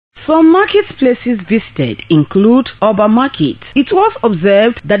Some marketplaces visited include Oba Market. It was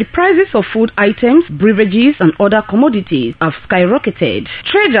observed that the prices of food items, beverages and other commodities have skyrocketed.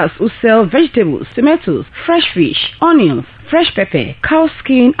 Traders who sell vegetables, tomatoes, fresh fish, onions, fresh pepper, cow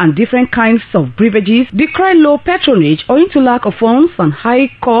skin and different kinds of beverages decry low patronage owing to lack of funds and high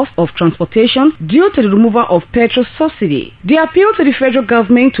cost of transportation due to the removal of petrol subsidy. They appeal to the federal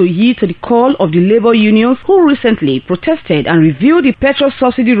government to heed to the call of the labor unions who recently protested and reviewed the petrol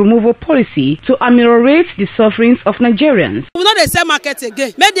subsidy removal policy to ameliorate the sufferings of Nigerians. We know they sell market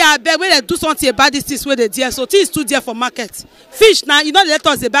again. Maybe they are beg when they do something about this things where they dear. So things too dear for market. Fish now, you know they let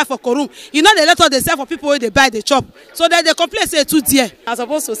us they buy for Korum. You know they let us they sell for people where they buy the chop. So that they complain say too dear. I'm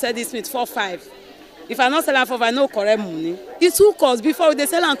supposed to sell this meat 4-5. If I not sell it for 5, no correct money. It's too cost. Before they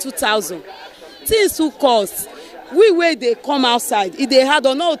sell on 2,000. Things too cost. We where they come outside. If they had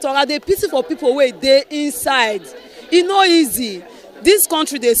or no talk, they pity for people where they inside. It's not easy. This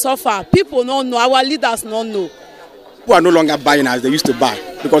country they suffer. People don't know. Our leaders don't know. People are no longer buying as they used to buy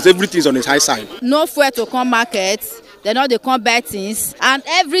because everything is on the high side. No fuel to come market. They know they come buy things and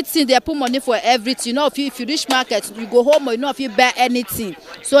everything they put money for everything. You know, if you reach market, you go home, you know, if you buy anything.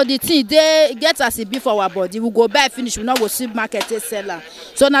 So the thing they get as a bill for our body. We go buy finish, we not go see market seller.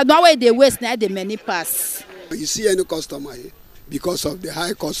 So now the way they waste now the many pass. You see any customer here because of the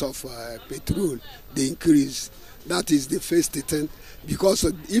high cost of petrol, they increase. That is the first thing. Because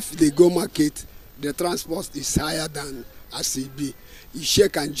if they go market, the transport is higher than ACB. You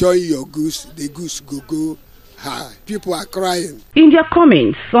shake and join your goods, the goods go high. People are crying. In their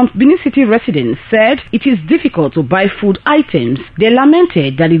comments, some Benin City residents said it is difficult to buy food items. They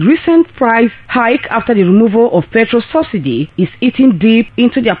lamented that the recent price hike after the removal of petrol subsidy is eating deep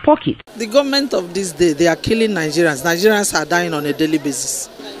into their pocket. The government of this day, they are killing Nigerians. Nigerians are dying on a daily basis.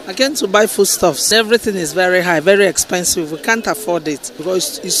 Again, to buy foodstuffs, everything is very high, very expensive. We can't afford it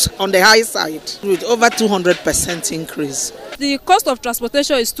because it's on the high side with over 200% increase. The cost of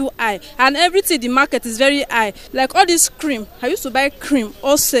transportation is too high and everything in the market is very high. Like all this cream, I used to buy cream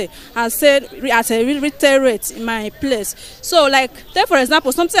also and said at a retail rate in my place. So like, take for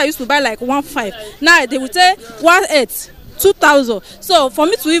example, something I used to buy like 1.5. Now they will say 1.8. 2,000. So for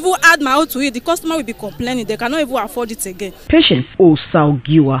me to even add my own to it, the customer will be complaining. They cannot even afford it again. Patience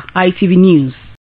Osarogiuwa, ITV News.